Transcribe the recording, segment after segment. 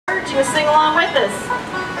you to sing along with us.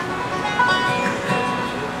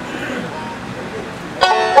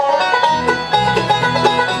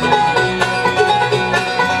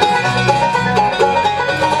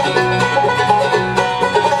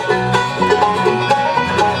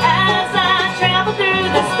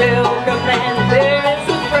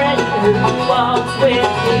 With me,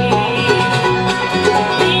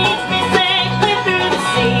 leads me safely through the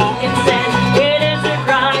sea and sand. It is a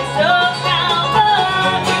Christ of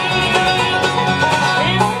Calvary.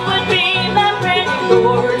 This would be my prayer,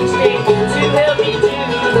 Lord, each day to help me do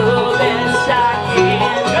the best I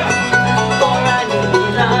can. For I need a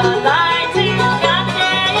light to guide me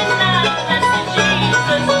day and night. Blessed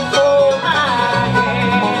Jesus, hold my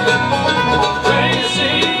hand.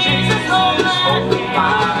 Blessed Jesus, hold my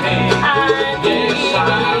hand.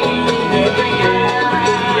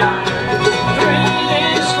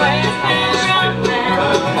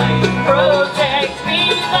 Protect me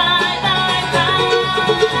by thy hand.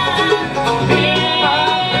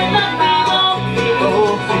 Hear my prayer,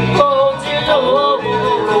 hold your Lord,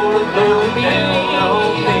 help me.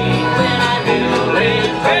 When I kneel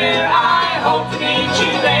in prayer, I hope to meet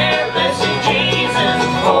you there. Blessed Jesus,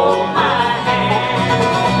 hold my hand.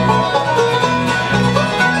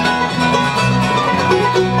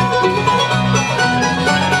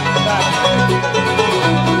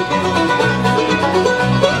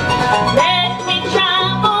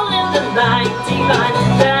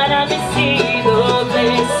 That I may see the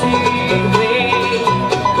blessed way.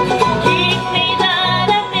 Keep me that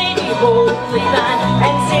I may be wholly thine,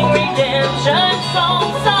 and sing redemption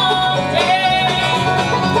songs all day.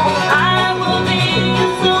 I will be a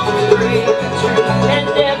soul brave and true, and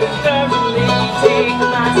ever firmly take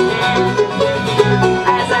my stand.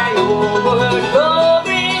 As I onward go,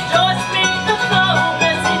 rejoice beneath the flow.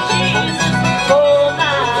 Blessed Jesus, hold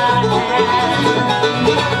my hand.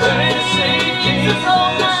 Jesus,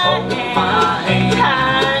 hold my hand. I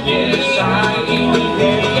need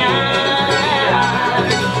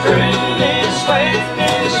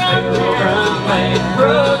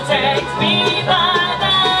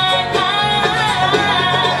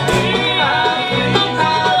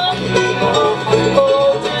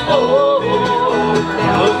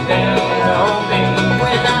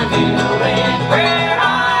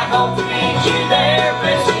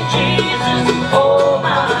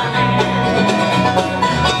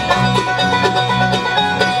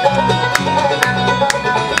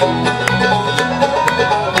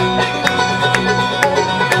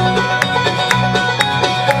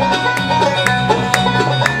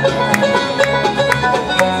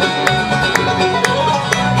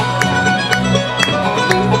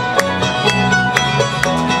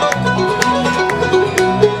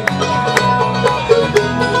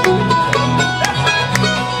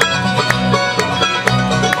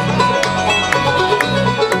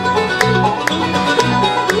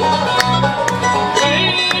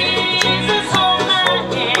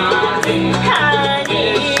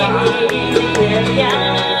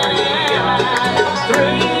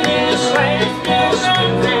through this wasteland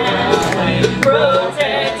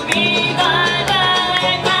protect me by thy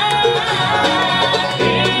hand.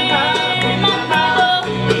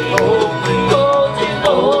 Hold the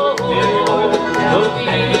Lord, help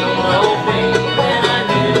me. When I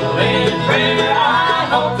kneel in prayer, I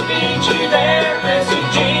hope to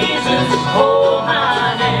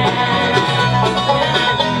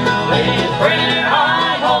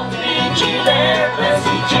meet you there.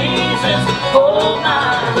 Blessed Jesus, hold my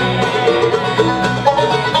hand.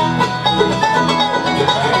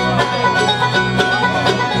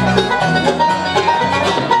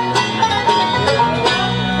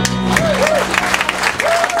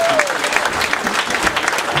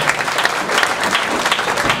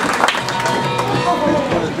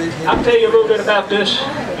 I'll tell you a little bit about this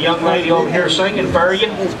young lady over here singing for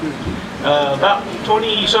you. About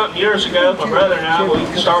 20-something years ago, my brother and I, we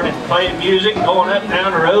started playing music, going up and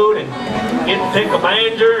down the road, and getting to pick a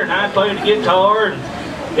banjo, and I played the guitar, and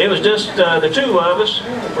it was just the two of us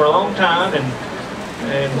for a long time,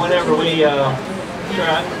 and whenever we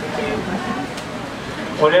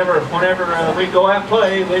whenever we go out and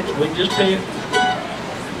play, we just pick.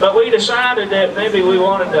 But we decided that maybe we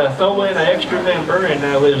wanted to throw in an extra member, and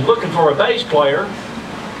we was looking for a bass player.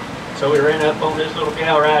 So we ran up on this little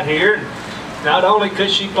gal right here. Not only could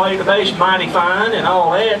she play the bass mighty fine and all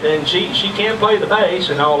that, and she can play the bass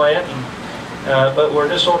and all that, and, but we're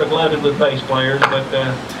just sort of glutted with bass players. But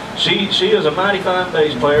she is a mighty fine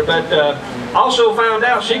bass player. But also found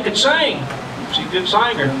out she could sing. She's a good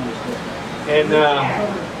singer. And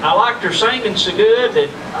I liked her singing so good that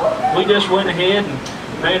we just went ahead and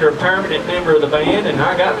made her a permanent member of the band, and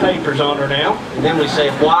I got papers on her now. And then we say,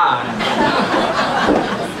 why?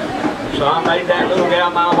 So I made that little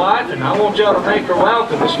gal my wife, and I want y'all to make her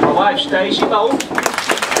welcome. This is my wife, Stacy Bolt.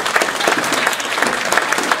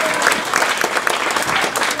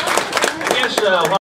 I guess